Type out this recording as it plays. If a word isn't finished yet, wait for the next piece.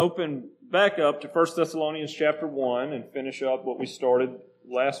Open back up to 1 Thessalonians chapter 1 and finish up what we started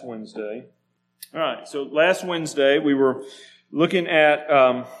last Wednesday. All right, so last Wednesday we were looking at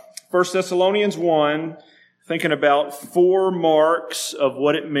 1 Thessalonians 1, thinking about 4 marks of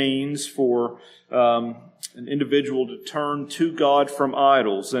what it means for an individual to turn to God from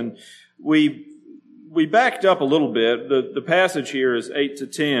idols. And we backed up a little bit. The passage here is 8 to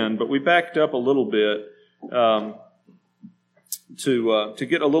 10, but we backed up a little bit to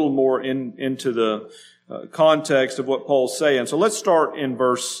get a little more into the context of what Paul's saying. So let's start in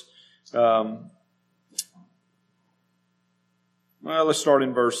verse. Let's start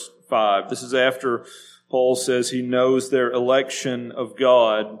in verse 5. This is after Paul says he knows their election of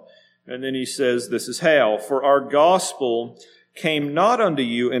God, and then he says, "This is how: for our gospel came not unto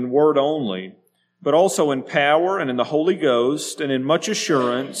you in word only, but also in power and in the Holy Ghost and in much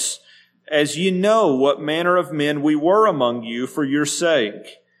assurance, as ye know what manner of men we were among you for your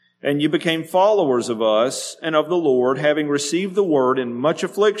sake. And you became followers of us and of the Lord, having received the word in much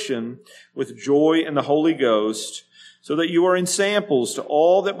affliction with joy in the Holy Ghost, so that you are ensamples to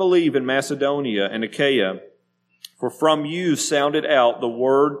all that believe in Macedonia and Achaia. For from you sounded out the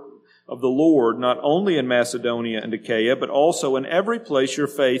word of the Lord, not only in Macedonia and Achaia, but also in every place your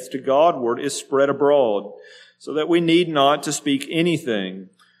faith to Godward is spread abroad, so that we need not to speak anything.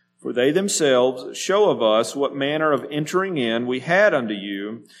 For they themselves show of us what manner of entering in we had unto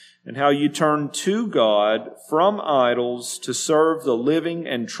you, and how you turned to God from idols to serve the living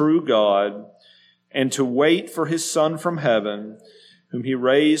and true God, and to wait for his Son from heaven, whom he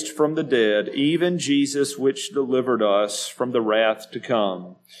raised from the dead, even Jesus, which delivered us from the wrath to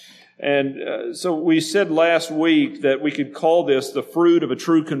come." And so we said last week that we could call this the fruit of a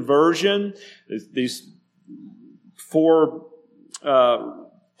true conversion. These 4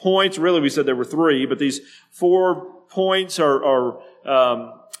 points, really we said there were 3, but these 4 points are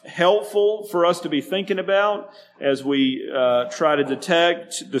helpful for us to be thinking about as we try to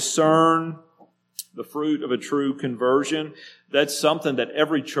detect, discern the fruit of a true conversion. That's something that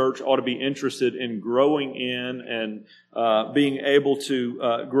every church ought to be interested in growing in and being able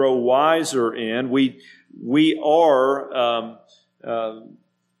to grow wiser in. We are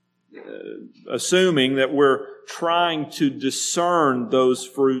assuming that we're trying to discern those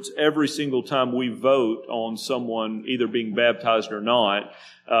fruits every single time we vote on someone either being baptized or not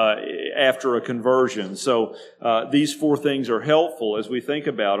after a conversion. So these 4 things are helpful as we think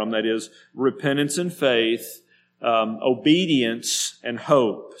about them. That is, repentance and faith, obedience and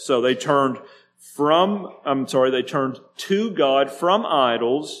hope. So they turned to God from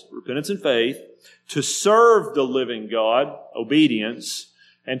idols, repentance and faith, to serve the living God, obedience,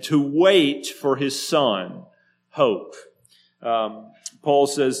 and to wait for his Son, hope. Paul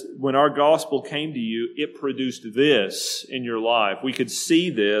says, when our gospel came to you, it produced this in your life. We could see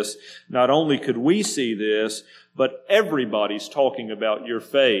this. Not only could we see this, but everybody's talking about your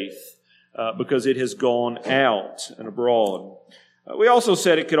faith because it has gone out and abroad. We also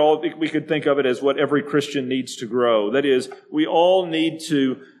said we could think of it as what every Christian needs to grow. That is, we all need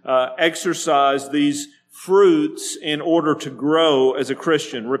to exercise these fruits in order to grow as a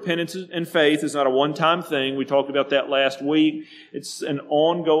Christian. Repentance and faith is not a one-time thing. We talked about that last week. It's an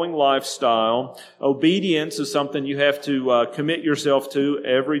ongoing lifestyle. Obedience is something you have to commit yourself to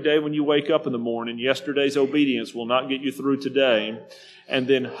every day when you wake up in the morning. Yesterday's obedience will not get you through today. And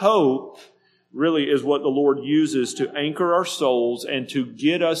then hope really is what the Lord uses to anchor our souls and to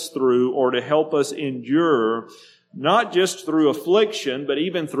get us through or to help us endure, not just through affliction, but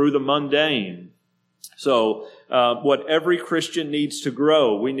even through the mundane. So what every Christian needs to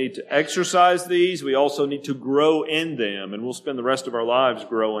grow, we need to exercise these. We also need to grow in them, and we'll spend the rest of our lives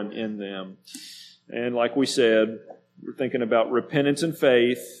growing in them. And like we said, we're thinking about repentance and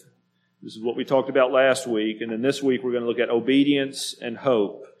faith. This is what we talked about last week. And then this week we're going to look at obedience and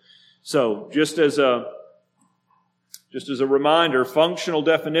hope. So just as a reminder, functional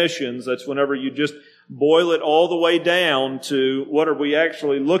definitions, that's whenever you just boil it all the way down to what are we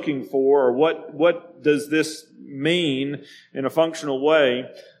actually looking for, or what does this mean in a functional way.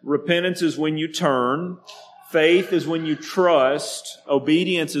 Repentance is when you turn. Faith is when you trust.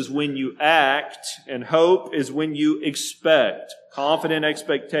 Obedience is when you act. And hope is when you expect. Confident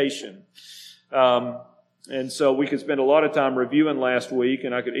expectation. And so we could spend a lot of time reviewing last week,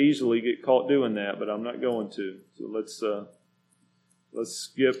 and I could easily get caught doing that, but I'm not going to. So let's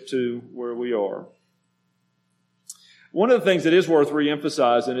skip to where we are. One of the things that is worth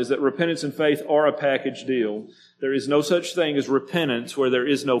reemphasizing is that repentance and faith are a package deal. There is no such thing as repentance where there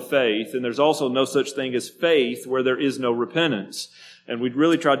is no faith, and there's also no such thing as faith where there is no repentance. And we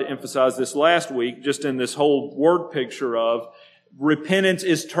really tried to emphasize this last week, just in this whole word picture of repentance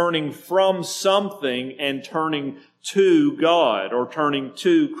is turning from something and turning to God or turning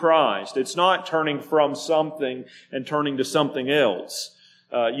to Christ. It's not turning from something and turning to something else.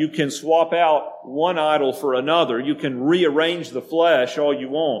 You can swap out one idol for another. You can rearrange the flesh all you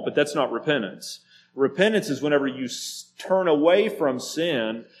want, but that's not repentance. Repentance is whenever you turn away from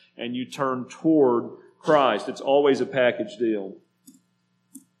sin and you turn toward Christ. It's always a package deal.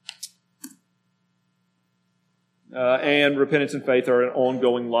 And repentance and faith are an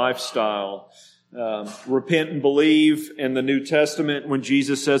ongoing lifestyle. Repent and believe in the New Testament when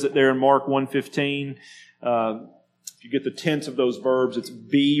Jesus says it there in Mark 1:15. If you get the tense of those verbs, it's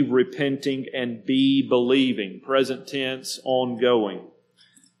be repenting and be believing. Present tense, ongoing.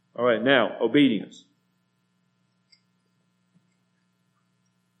 All right, now, obedience.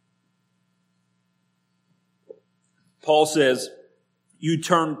 Paul says, you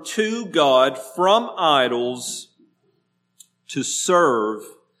turn to God from idols to serve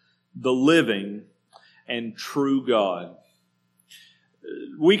the living and true God.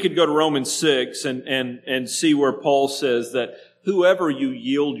 We could go to Romans 6 and see where Paul says that whoever you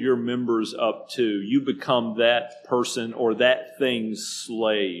yield your members up to, you become that person or that thing's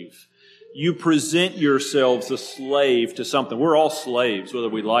slave. You present yourselves a slave to something. We're all slaves, whether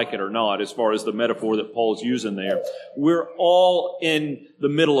we like it or not, as far as the metaphor that Paul's using there. We're all in the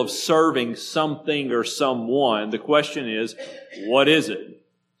middle of serving something or someone. The question is, what is it?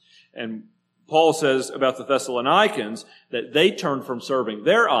 And Paul says about the Thessalonians that they turn from serving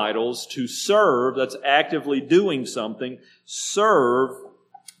their idols to serve, that's actively doing something, serve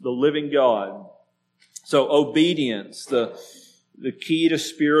the living God. So obedience, the key to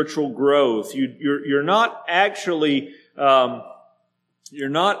spiritual growth. You're not actually on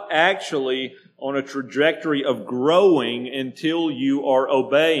a trajectory of growing until you are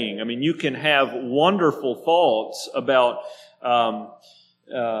obeying. I mean, you can have wonderful thoughts about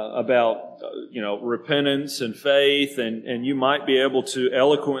repentance and faith, and you might be able to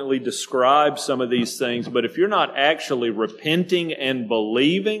eloquently describe some of these things, but if you're not actually repenting and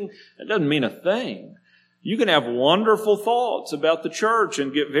believing, it doesn't mean a thing. You can have wonderful thoughts about the church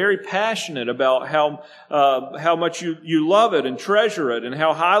and get very passionate about how much you love it and treasure it and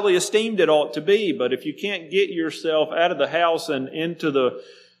how highly esteemed it ought to be. But if you can't get yourself out of the house and into the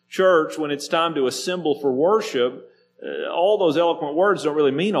church when it's time to assemble for worship, all those eloquent words don't really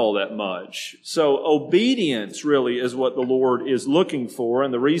mean all that much. So obedience really is what the Lord is looking for.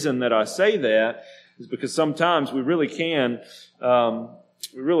 And the reason that I say that is because sometimes we really can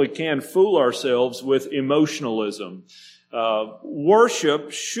fool ourselves with emotionalism.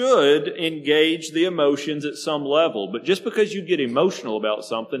 Worship should engage the emotions at some level, but just because you get emotional about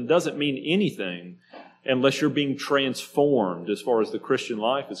something doesn't mean anything unless you're being transformed as far as the Christian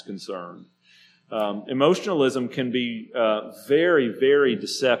life is concerned. Emotionalism can be very, very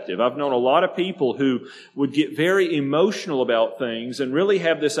deceptive. I've known a lot of people who would get very emotional about things and really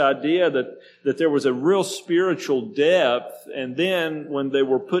have this idea that there was a real spiritual depth, and then when they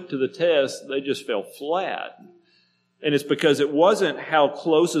were put to the test, they just fell flat. And it's because it wasn't how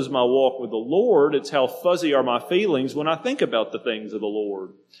close is my walk with the Lord, it's how fuzzy are my feelings when I think about the things of the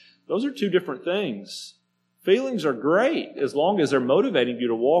Lord. Those are two different things. Feelings are great as long as they're motivating you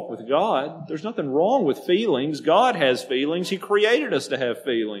to walk with God. There's nothing wrong with feelings. God has feelings. He created us to have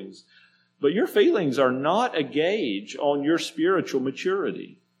feelings. But your feelings are not a gauge on your spiritual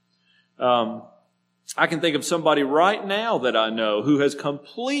maturity. I can think of somebody right now that I know who has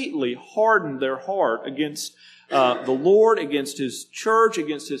completely hardened their heart against the Lord, against His church,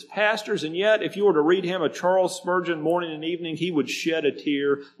 against His pastors, and yet if you were to read him a Charles Spurgeon morning and evening, he would shed a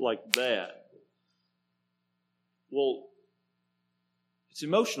tear like that. Well, it's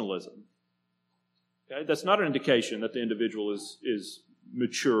emotionalism. Okay? That's not an indication that the individual is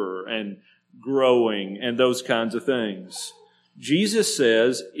mature and growing and those kinds of things. Jesus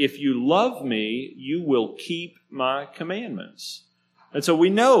says, if you love me, you will keep my commandments. And so we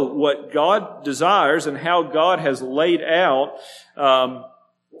know what God desires and how God has laid out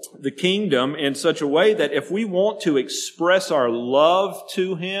the kingdom in such a way that if we want to express our love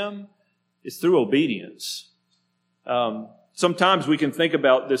to Him, it's through obedience. Sometimes we can think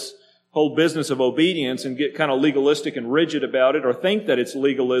about this whole business of obedience and get kind of legalistic and rigid about it, or think that it's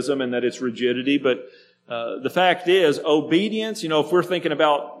legalism and that it's rigidity. But the fact is, obedience, if we're thinking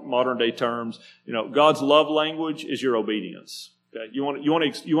about modern day terms, God's love language is your obedience. Okay? You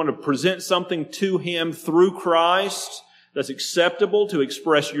want to present something to Him through Christ that's acceptable to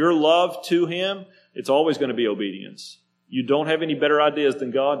express your love to Him. It's always going to be obedience. You don't have any better ideas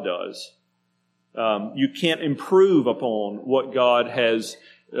than God does. You can't improve upon what God has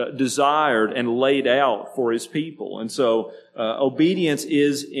desired and laid out for His people. And so obedience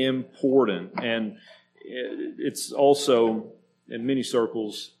is important, and it's also, in many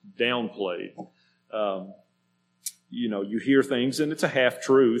circles, downplayed. You hear things, and it's a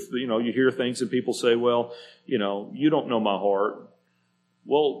half-truth. You hear things and people say, well, you don't know my heart.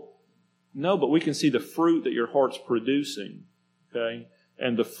 Well, no, but we can see the fruit that your heart's producing, okay?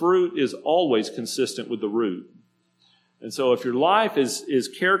 And the fruit is always consistent with the root. And so if your life is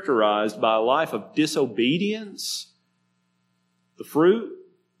characterized by a life of disobedience, the fruit,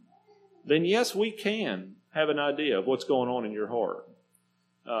 then yes, we can have an idea of what's going on in your heart,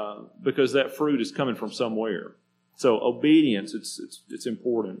 because that fruit is coming from somewhere. So obedience, it's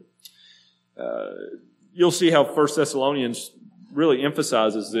important. You'll see how 1 Thessalonians really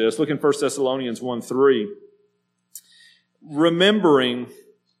emphasizes this. Look in 1 Thessalonians 1:3. Remembering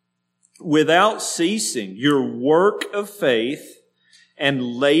without ceasing your work of faith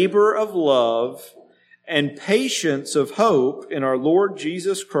and labor of love and patience of hope in our Lord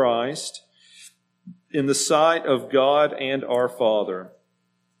Jesus Christ in the sight of God and our Father.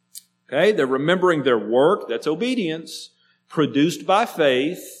 Okay, they're remembering their work, that's obedience, produced by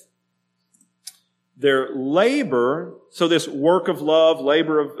faith. Their labor, so this work of love,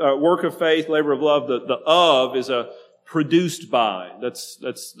 work of faith, labor of love, the of is a produced by. That's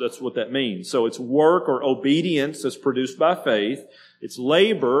what that means. So it's work or obedience that's produced by faith. It's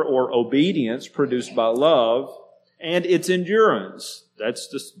labor or obedience produced by love, and it's endurance. That's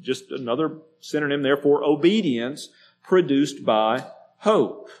just another synonym there for obedience produced by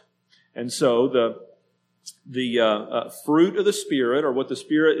hope. And so the fruit of the Spirit, or what the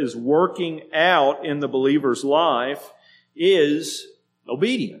Spirit is working out in the believer's life, is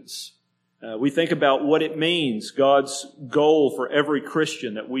obedience. We think about what it means, God's goal for every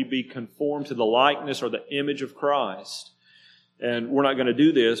Christian, that we be conformed to the likeness or the image of Christ. And we're not going to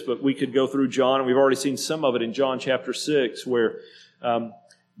do this, but we could go through John, and we've already seen some of it in John chapter 6, where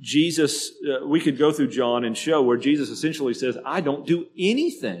we could go through John and show where Jesus essentially says, I don't do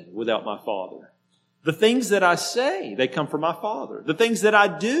anything without my Father. The things that I say, they come from my Father. The things that I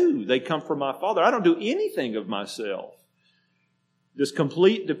do, they come from my Father. I don't do anything of myself. This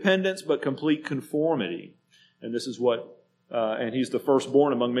complete dependence, but complete conformity. And this is and He's the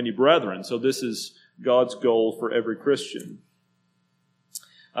firstborn among many brethren. So this is God's goal for every Christian.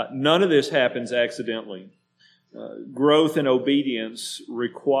 None of this happens accidentally. Growth and obedience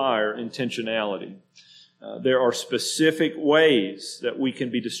require intentionality. There are specific ways that we can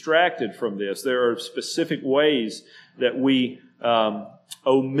be distracted from this. There are specific ways that we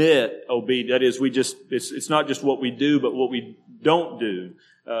omit obedience. That is, it's not just what we do, but what we don't do.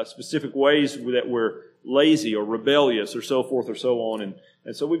 Specific ways that we're lazy or rebellious or so forth or so on.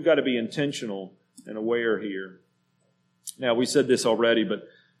 And so we've got to be intentional and aware here. Now, we said this already, but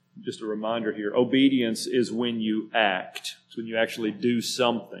just a reminder here. Obedience is when you act. It's when you actually do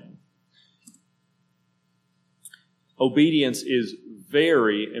something. Obedience is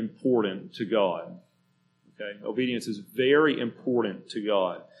very important to God. Okay? Obedience is very important to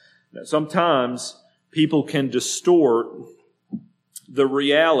God. Now, sometimes people can distort the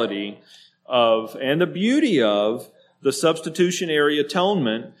reality of and the beauty of the substitutionary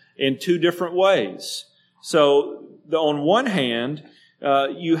atonement in two different ways. So, on one hand,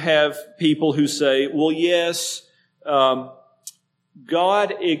 you have people who say, well, yes,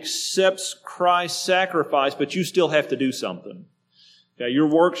 God accepts Christ's sacrifice, but you still have to do something. Okay, your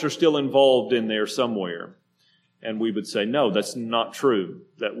works are still involved in there somewhere. And we would say, no, that's not true.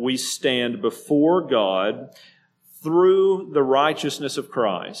 That we stand before God through the righteousness of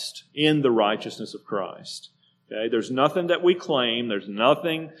Christ, in the righteousness of Christ. Okay, there's nothing that we claim. There's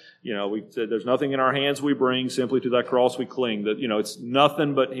nothing, we said there's nothing in our hands we bring. Simply to thy cross we cling. That, it's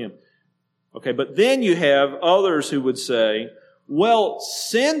nothing but Him. Okay, but then you have others who would say, well,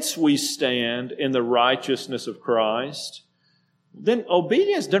 since we stand in the righteousness of Christ, then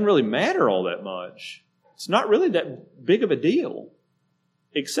obedience doesn't really matter all that much. It's not really that big of a deal,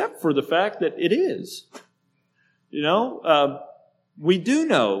 except for the fact that it is. We do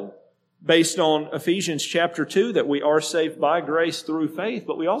know, based on Ephesians chapter 2, that we are saved by grace through faith,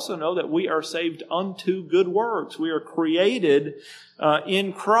 but we also know that we are saved unto good works. We are created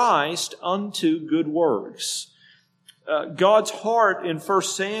in Christ unto good works. God's heart in 1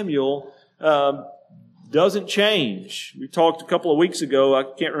 Samuel doesn't change. We talked a couple of weeks ago, I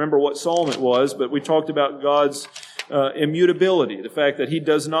can't remember what psalm it was, but we talked about God's immutability, the fact that He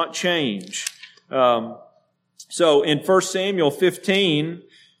does not change. So in 1 Samuel 15,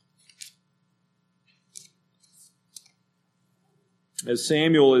 as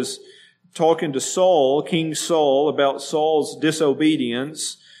Samuel is talking to Saul, King Saul, about Saul's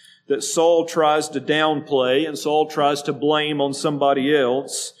disobedience that Saul tries to downplay and Saul tries to blame on somebody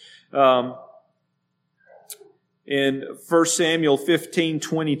else. In 1 Samuel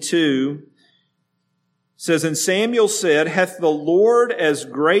 15:22, says, And Samuel said, Hath the Lord as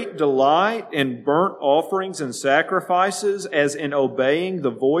great delight in burnt offerings and sacrifices as in obeying the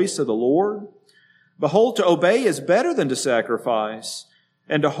voice of the Lord? Behold, to obey is better than to sacrifice,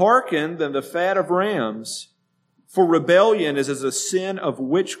 and to hearken than the fat of rams. For rebellion is as a sin of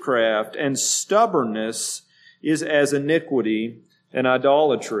witchcraft, and stubbornness is as iniquity and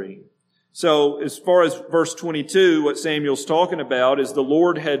idolatry. So as far as verse 22, what Samuel's talking about is the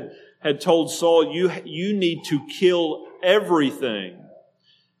Lord had told Saul, you need to kill everything.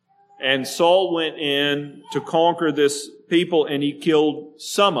 And Saul went in to conquer this people and he killed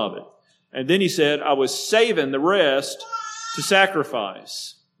some of it. And then he said, I was saving the rest to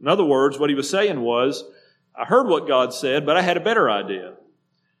sacrifice. In other words, what he was saying was, I heard what God said, but I had a better idea.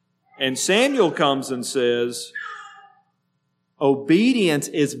 And Samuel comes and says, obedience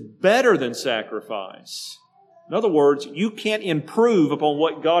is better than sacrifice. In other words, you can't improve upon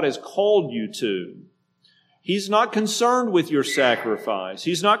what God has called you to. He's not concerned with your sacrifice.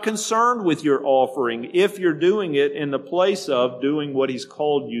 He's not concerned with your offering if you're doing it in the place of doing what He's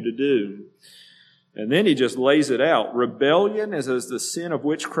called you to do. And then he just lays it out. Rebellion is as the sin of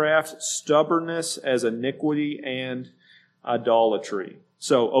witchcraft, stubbornness as iniquity and idolatry.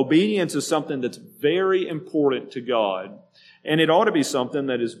 So obedience is something that's very important to God. And it ought to be something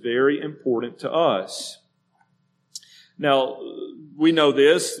that is very important to us. Now, we know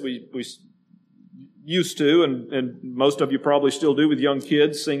this. We used to, and most of you probably still do with young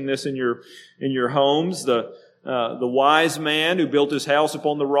kids, sing this in your homes. The wise man who built his house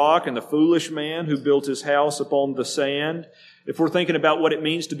upon the rock and the foolish man who built his house upon the sand. If we're thinking about what it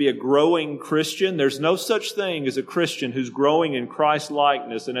means to be a growing Christian, there's no such thing as a Christian who's growing in Christ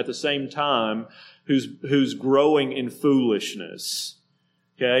likeness and at the same time who's growing in foolishness.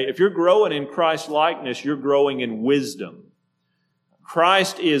 Okay? If you're growing in Christ likeness, you're growing in wisdom.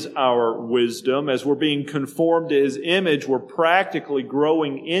 Christ is our wisdom. As we're being conformed to His image, we're practically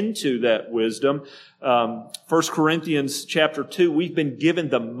growing into that wisdom. 1 Corinthians chapter 2, we've been given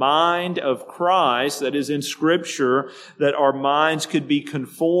the mind of Christ that is in Scripture, that our minds could be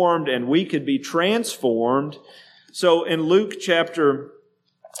conformed and we could be transformed. So in Luke chapter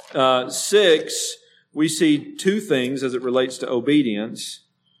 6, we see two things as it relates to obedience.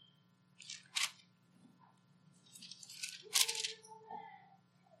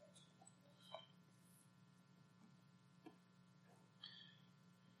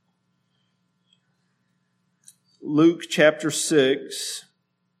 Luke chapter 6,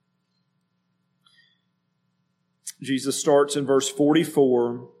 Jesus starts in verse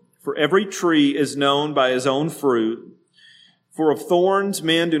 44. For every tree is known by his own fruit. For of thorns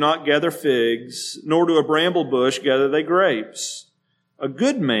men do not gather figs, nor do a bramble bush gather they grapes. A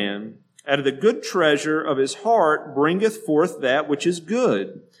good man out of the good treasure of his heart bringeth forth that which is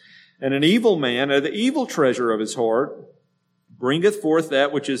good. And an evil man out of the evil treasure of his heart bringeth forth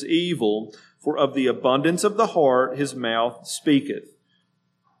that which is evil. For of the abundance of the heart his mouth speaketh.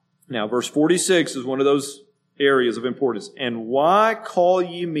 Now, verse 46 is one of those areas of importance. And why call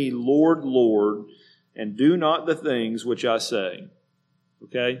ye me Lord, Lord, and do not the things which I say?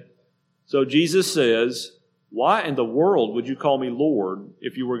 Okay? So Jesus says, why in the world would you call me Lord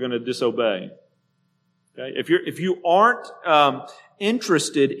if you were going to disobey? Okay? If you aren't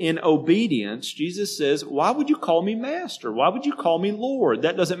interested in obedience, Jesus says, why would you call me Master? Why would you call me Lord?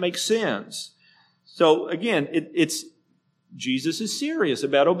 That doesn't make sense. So again, it's Jesus is serious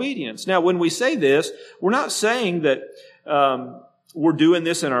about obedience. Now, when we say this, we're not saying that we're doing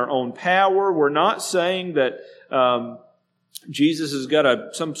this in our own power. We're not saying that Jesus has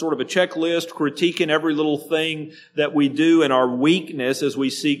got some sort of a checklist critiquing every little thing that we do in our weakness as we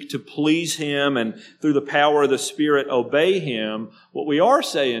seek to please Him and through the power of the Spirit obey Him. What we are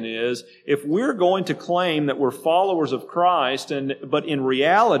saying is, if we're going to claim that we're followers of Christ, but in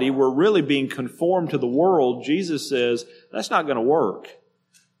reality we're really being conformed to the world, Jesus says, that's not going to work.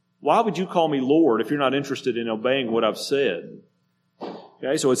 Why would you call me Lord if you're not interested in obeying what I've said?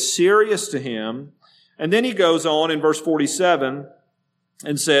 Okay, so it's serious to Him. And then he goes on in verse 47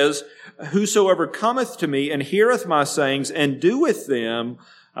 and says, Whosoever cometh to me and heareth my sayings and doeth them,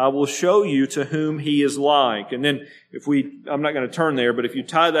 I will show you to whom he is like. And then I'm not going to turn there, but if you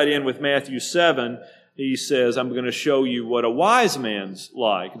tie that in with Matthew 7, he says, I'm going to show you what a wise man's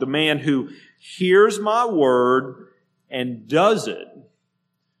like. The man who hears my word and does it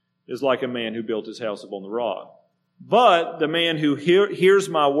is like a man who built his house upon the rock. But the man who hears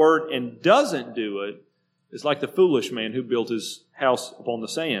my word and doesn't do it is like the foolish man who built his house upon the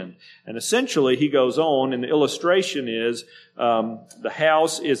sand. And essentially, he goes on, and the illustration is the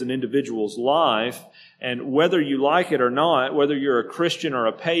house is an individual's life, and whether you like it or not, whether you're a Christian or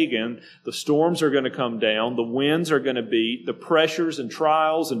a pagan, the storms are going to come down, the winds are going to beat, the pressures and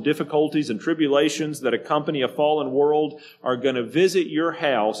trials and difficulties and tribulations that accompany a fallen world are going to visit your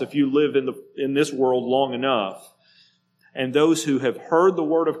house if you live in this world long enough. And those who have heard the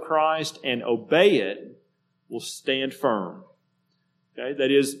word of Christ and obey it will stand firm. Okay?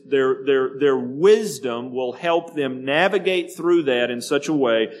 That is, their wisdom will help them navigate through that in such a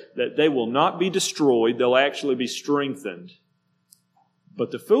way that they will not be destroyed, they'll actually be strengthened.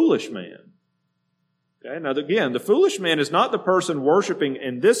 But the foolish man, okay? Now again, the foolish man is not the person worshiping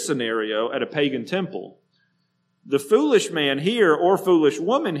in this scenario at a pagan temple. The foolish man here, or foolish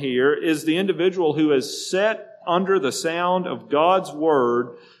woman here, is the individual who has set under the sound of God's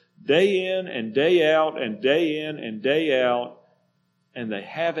word day in and day out and day in and day out, and they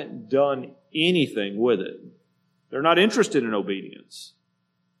haven't done anything with it. They're not interested in obedience.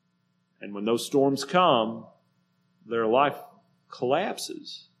 And when those storms come, their life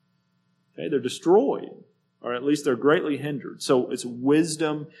collapses. Okay? They're destroyed, or at least they're greatly hindered. So it's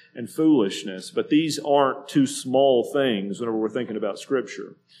wisdom and foolishness, but these aren't two small things whenever we're thinking about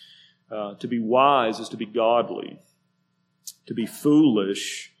Scripture. To be wise is to be godly. To be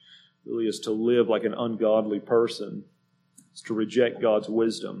foolish really is to live like an ungodly person. It's to reject God's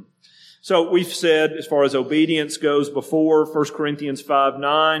wisdom. So we've said, as far as obedience goes before, 1 Corinthians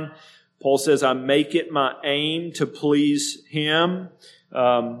 5:9, Paul says, I make it my aim to please Him.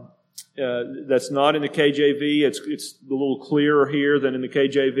 That's not in the KJV. It's a little clearer here than in the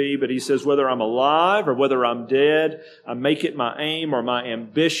KJV, but he says, whether I'm alive or whether I'm dead, I make it my aim or my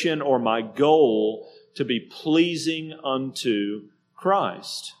ambition or my goal to be pleasing unto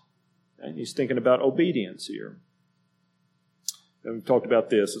Christ. And he's thinking about obedience here. And we've talked about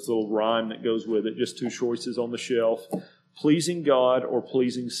this. It's a little rhyme that goes with it, just two choices on the shelf. Pleasing God or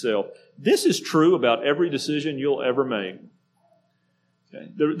pleasing self. This is true about every decision you'll ever make. Okay.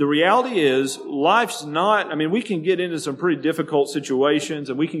 The reality is, life's not, we can get into some pretty difficult situations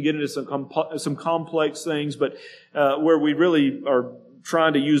and we can get into some complex things, but where we really are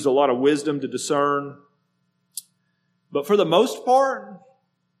trying to use a lot of wisdom to discern. But for the most part,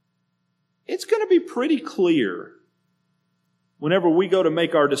 it's going to be pretty clear whenever we go to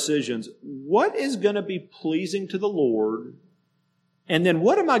make our decisions, what is going to be pleasing to the Lord, and then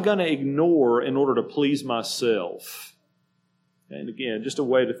what am I going to ignore in order to please myself? And again, just a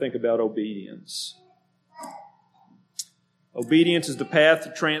way to think about obedience. Obedience is the path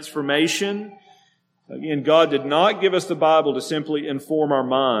to transformation. Again, God did not give us the Bible to simply inform our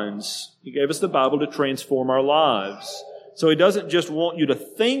minds. He gave us the Bible to transform our lives. So He doesn't just want you to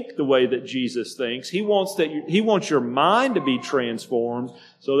think the way that Jesus thinks. He wants your mind to be transformed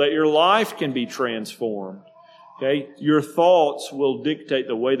so that your life can be transformed. Okay? Your thoughts will dictate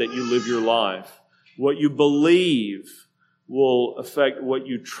the way that you live your life. What you believe will affect what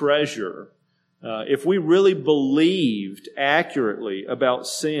you treasure. If we really believed accurately about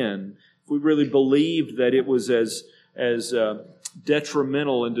sin, if we really believed that it was as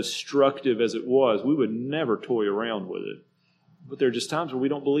detrimental and destructive as it was, we would never toy around with it. But there are just times where we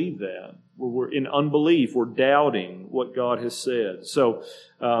don't believe that. Where we're in unbelief, we're doubting what God has said. So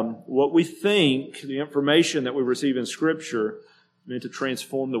what we think, the information that we receive in Scripture, is meant to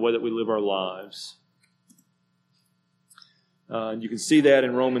transform the way that we live our lives. And you can see that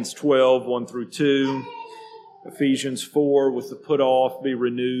in Romans 12, 1 through 2. Ephesians 4, with the put off, be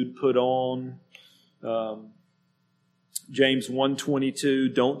renewed, put on. James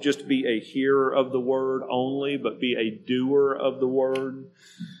 1:22, don't just be a hearer of the word only, but be a doer of the word.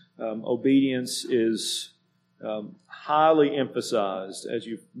 Obedience is highly emphasized as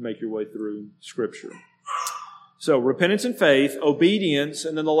you make your way through Scripture. So repentance and faith, obedience,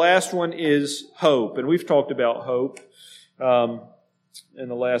 and then the last one is hope. And we've talked about hope in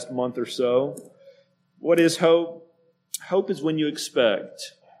the last month or so. What is hope? Hope is when you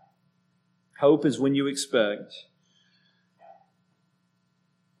expect. Hope is when you expect.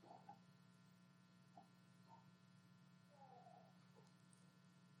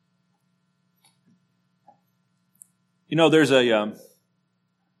 You know, there's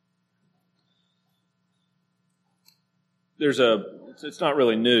it's not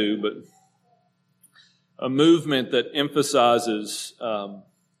really new, but a movement that emphasizes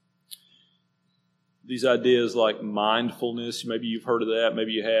these ideas like mindfulness. Maybe you've heard of that,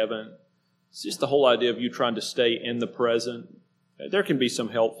 maybe you haven't. It's just the whole idea of you trying to stay in the present. There can be some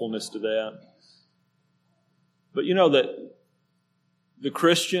helpfulness to that. But you know that the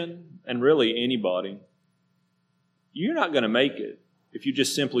Christian, and really anybody, you're not going to make it if you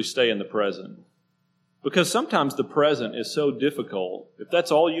just simply stay in the present. Because sometimes the present is so difficult. If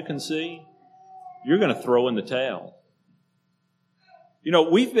that's all you can see, you're going to throw in the towel. You know,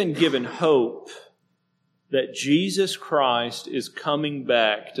 we've been given hope that Jesus Christ is coming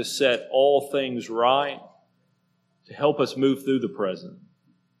back to set all things right, to help us move through the present.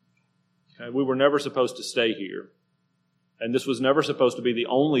 Okay? We were never supposed to stay here. And this was never supposed to be the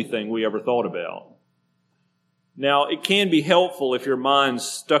only thing we ever thought about. Now, it can be helpful if your mind's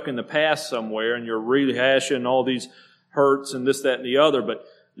stuck in the past somewhere and you're rehashing all these hurts and this, that, and the other. But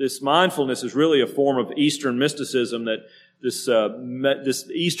this mindfulness is really a form of Eastern mysticism, that this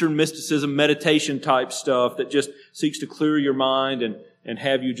Eastern mysticism meditation type stuff that just seeks to clear your mind and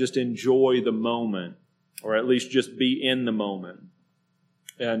have you just enjoy the moment, or at least just be in the moment.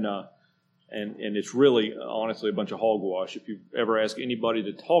 And it's really, honestly, a bunch of hogwash. If you ever ask anybody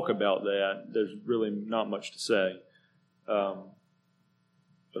to talk about that, there's really not much to say. But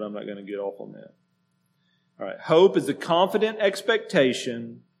I'm not going to get off on that. All right. Hope is the confident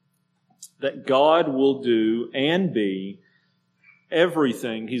expectation that God will do and be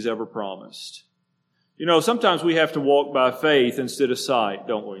everything He's ever promised. You know, sometimes we have to walk by faith instead of sight,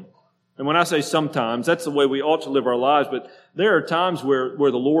 don't we? And when I say sometimes, that's the way we ought to live our lives. But there are times where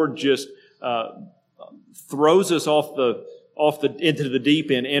the Lord just throws us into the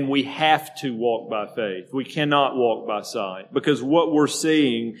deep end, and we have to walk by faith. We cannot walk by sight, because what we're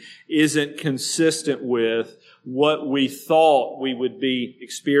seeing isn't consistent with what we thought we would be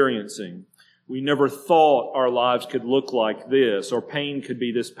experiencing. We never thought our lives could look like this, or pain could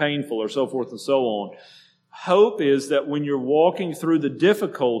be this painful, or so forth and so on. Hope is that when you're walking through the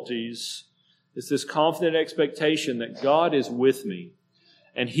difficulties, it's this confident expectation that God is with me,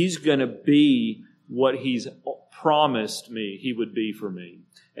 and He's going to be what He's promised me He would be for me.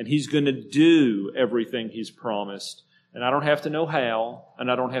 And He's going to do everything He's promised. And I don't have to know how,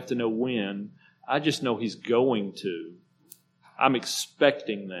 and I don't have to know when. I just know He's going to. I'm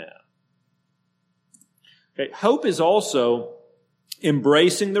expecting that. Okay, hope is also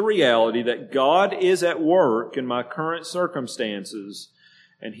embracing the reality that God is at work in my current circumstances,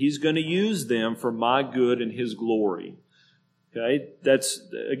 and He's going to use them for my good and His glory. Okay, that's,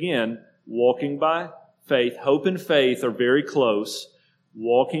 again, walking by faith. Hope and faith are very close.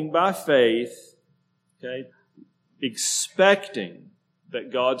 Walking by faith, okay, expecting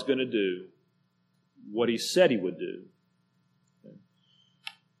that God's going to do what He said He would do.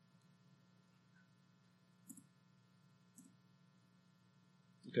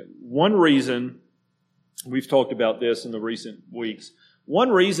 Okay. One reason, we've talked about this in the recent weeks,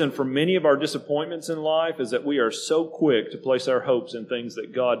 one reason for many of our disappointments in life is that we are so quick to place our hopes in things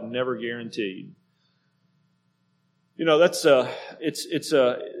that God never guaranteed. You know,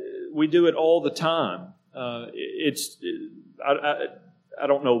 we do it all the time. I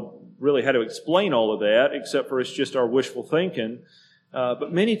don't know really how to explain all of that, except for it's just our wishful thinking.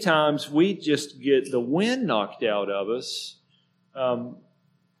 But many times we just get the wind knocked out of us,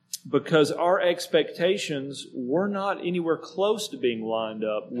 because our expectations were not anywhere close to being lined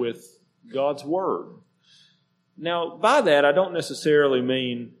up with God's Word. Now, by that, I don't necessarily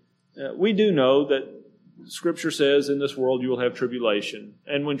mean, we do know that Scripture says in this world you will have tribulation.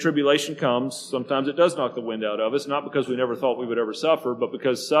 And when tribulation comes, sometimes it does knock the wind out of us, not because we never thought we would ever suffer, but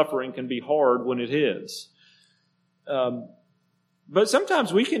because suffering can be hard when it hits. But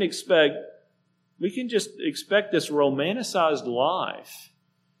sometimes we can just expect this romanticized life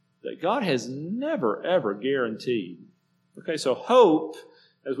that God has never, ever guaranteed. Okay, so hope,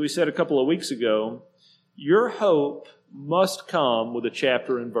 as we said a couple of weeks ago, your hope must come with a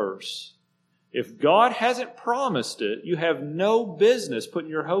chapter and verse. If God hasn't promised it, you have no business putting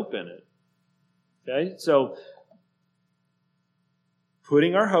your hope in it. Okay, so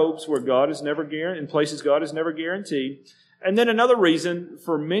putting our hopes where God is never guaranteed, in places God is never guaranteed. And then another reason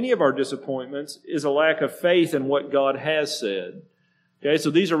for many of our disappointments is a lack of faith in what God has said. Okay,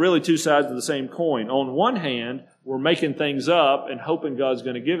 so these are really two sides of the same coin. On one hand, we're making things up and hoping God's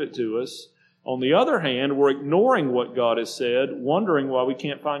going to give it to us. On the other hand, we're ignoring what God has said, wondering why we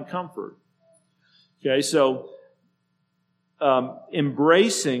can't find comfort. Okay, so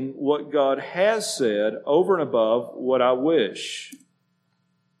embracing what God has said over and above what I wish.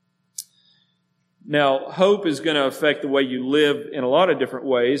 Now, hope is going to affect the way you live in a lot of different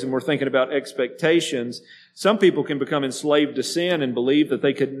ways, and we're thinking about expectations. Some people can become enslaved to sin and believe that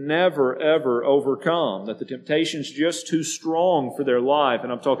they could never, ever overcome, that the temptation's just too strong for their life.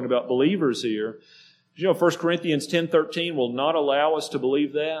 And I'm talking about believers here. You know, 1 Corinthians 10:13 will not allow us to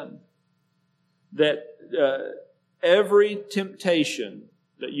believe that. that every temptation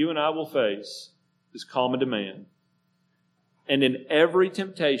that you and I will face is common to man. And in every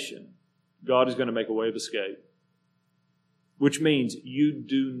temptation, God is going to make a way of escape. Which means you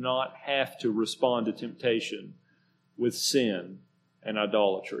do not have to respond to temptation with sin and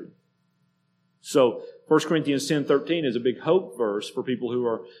idolatry. So 1 Corinthians 10:13 is a big hope verse for people who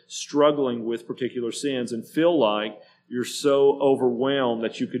are struggling with particular sins and feel like you're so overwhelmed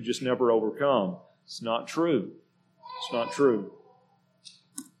that you could just never overcome. It's not true. It's not true.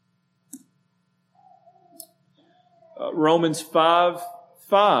 Romans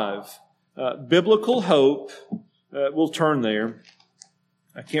 5:5, biblical hope. We'll turn there.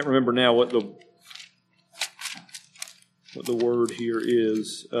 I can't remember now what the word here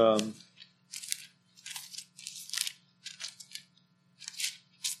is.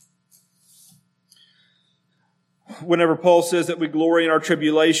 Whenever Paul says that we glory in our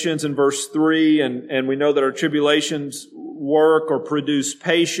tribulations in verse 3, and we know that our tribulations work or produce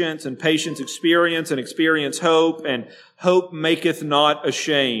patience, and patience experience, and experience hope, and hope maketh not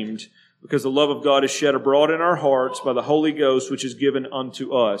ashamed, because the love of God is shed abroad in our hearts by the Holy Ghost, which is given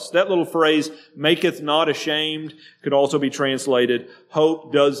unto us. That little phrase, maketh not ashamed, could also be translated,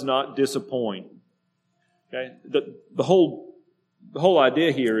 hope does not disappoint. Okay? The whole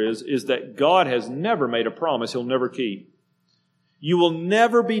idea here is that God has never made a promise He'll never keep. You will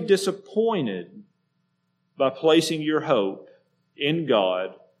never be disappointed by placing your hope in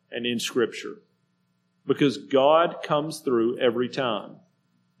God and in Scripture, because God comes through every time.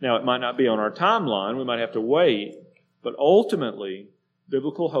 Now, it might not be on our timeline. We might have to wait. But ultimately,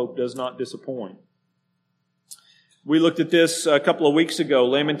 biblical hope does not disappoint. We looked at this a couple of weeks ago,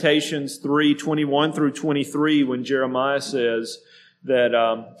 Lamentations 3:21 through 23, when Jeremiah says that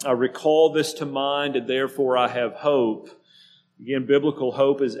I recall this to mind and therefore I have hope. Again, biblical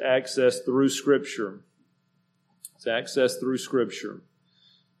hope is accessed through Scripture. It's accessed through Scripture.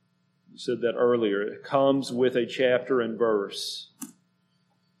 We said that earlier. It comes with a chapter and verse.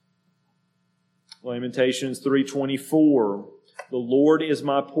 Lamentations 3:24, the Lord is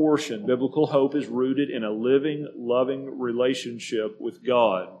my portion. Biblical hope is rooted in a living, loving relationship with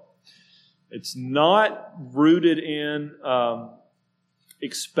God. It's not rooted in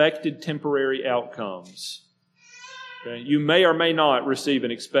expected temporary outcomes. Okay? You may or may not receive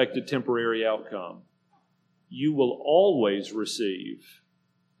an expected temporary outcome. You will always receive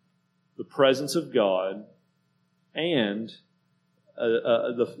the presence of God and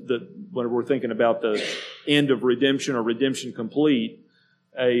when we're thinking about the end of redemption or redemption complete,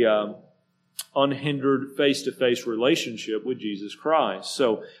 a unhindered face-to-face relationship with Jesus Christ.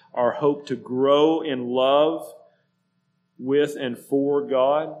 So our hope to grow in love with and for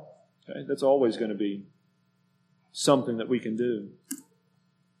God, okay, that's always going to be something that we can do.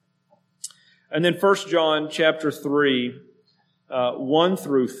 And then 1 John chapter 3, 1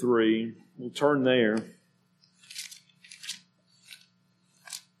 through 3, we'll turn there.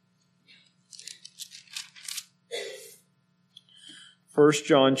 1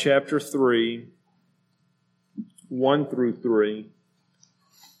 John chapter 3, 1 through 3.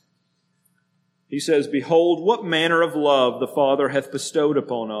 He says, Behold, what manner of love the Father hath bestowed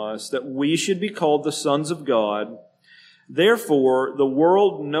upon us, that we should be called the sons of God. Therefore the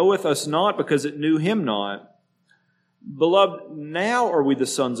world knoweth us not, because it knew Him not. Beloved, now are we the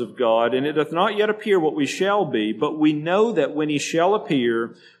sons of God, and it doth not yet appear what we shall be, but we know that when He shall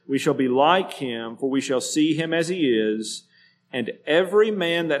appear, we shall be like Him, for we shall see Him as He is. And every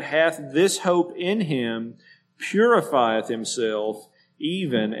man that hath this hope in Him purifieth himself,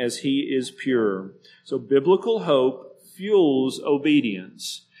 even as he is pure. So biblical hope fuels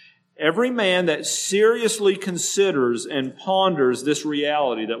obedience. Every man that seriously considers and ponders this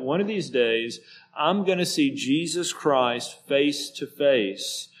reality that one of these days I'm going to see Jesus Christ face to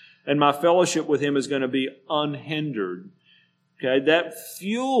face, and my fellowship with Him is going to be unhindered. Okay, that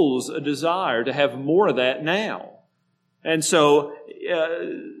fuels a desire to have more of that now. And so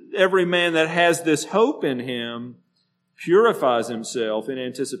every man that has this hope in him purifies himself in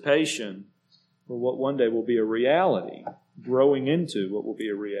anticipation for what one day will be a reality, growing into what will be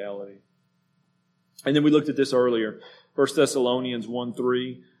a reality. And then we looked at this earlier, 1 Thessalonians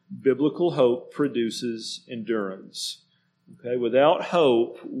 1:3, biblical hope produces endurance. Okay, without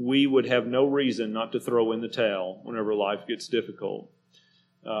hope, we would have no reason not to throw in the towel whenever life gets difficult.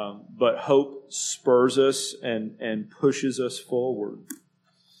 But hope spurs us and pushes us forward.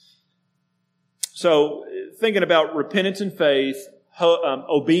 So, thinking about repentance and faith,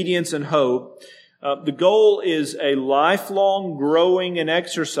 obedience and hope, the goal is a lifelong growing and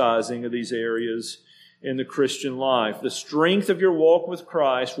exercising of these areas in the Christian life. The strength of your walk with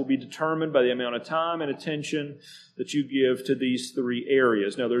Christ will be determined by the amount of time and attention that you give to these three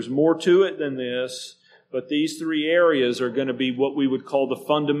areas. Now, there's more to it than this, but these three areas are going to be what we would call the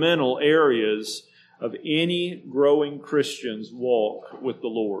fundamental areas of any growing Christian's walk with the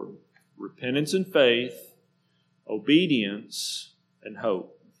Lord. Repentance and faith, obedience, and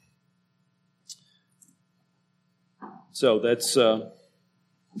hope. So that's the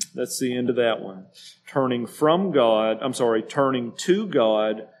end of that one. Turning to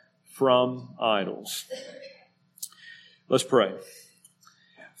God from idols. Let's pray.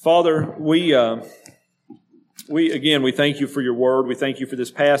 Father, we thank you for your word. We thank you for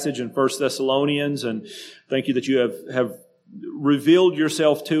this passage in 1 Thessalonians, and thank you that you have revealed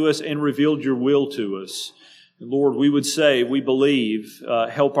yourself to us and revealed your will to us. And Lord, we would say, we believe,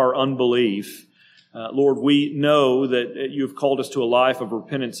 help our unbelief. Lord, we know that you have called us to a life of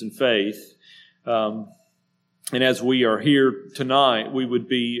repentance and faith. And as we are here tonight, we would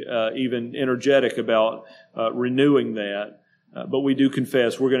be even energetic about renewing that. But we do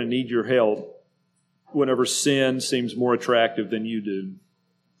confess we're going to need your help whenever sin seems more attractive than you do.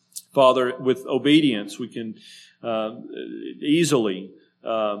 Father, with obedience, we can easily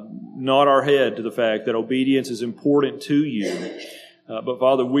nod our head to the fact that obedience is important to you. But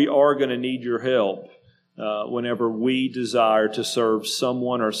Father, we are going to need your help whenever we desire to serve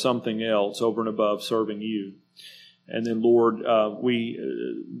someone or something else over and above serving you. And then, Lord, we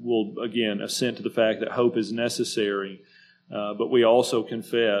will, again, assent to the fact that hope is necessary. But we also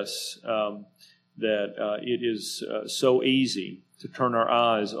confess that it is so easy to turn our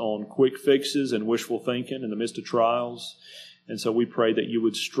eyes on quick fixes and wishful thinking in the midst of trials. And so we pray that you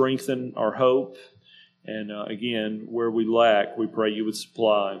would strengthen our hope. And again, where we lack, we pray you would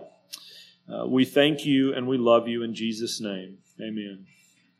supply. We thank you and we love you in Jesus' name. Amen.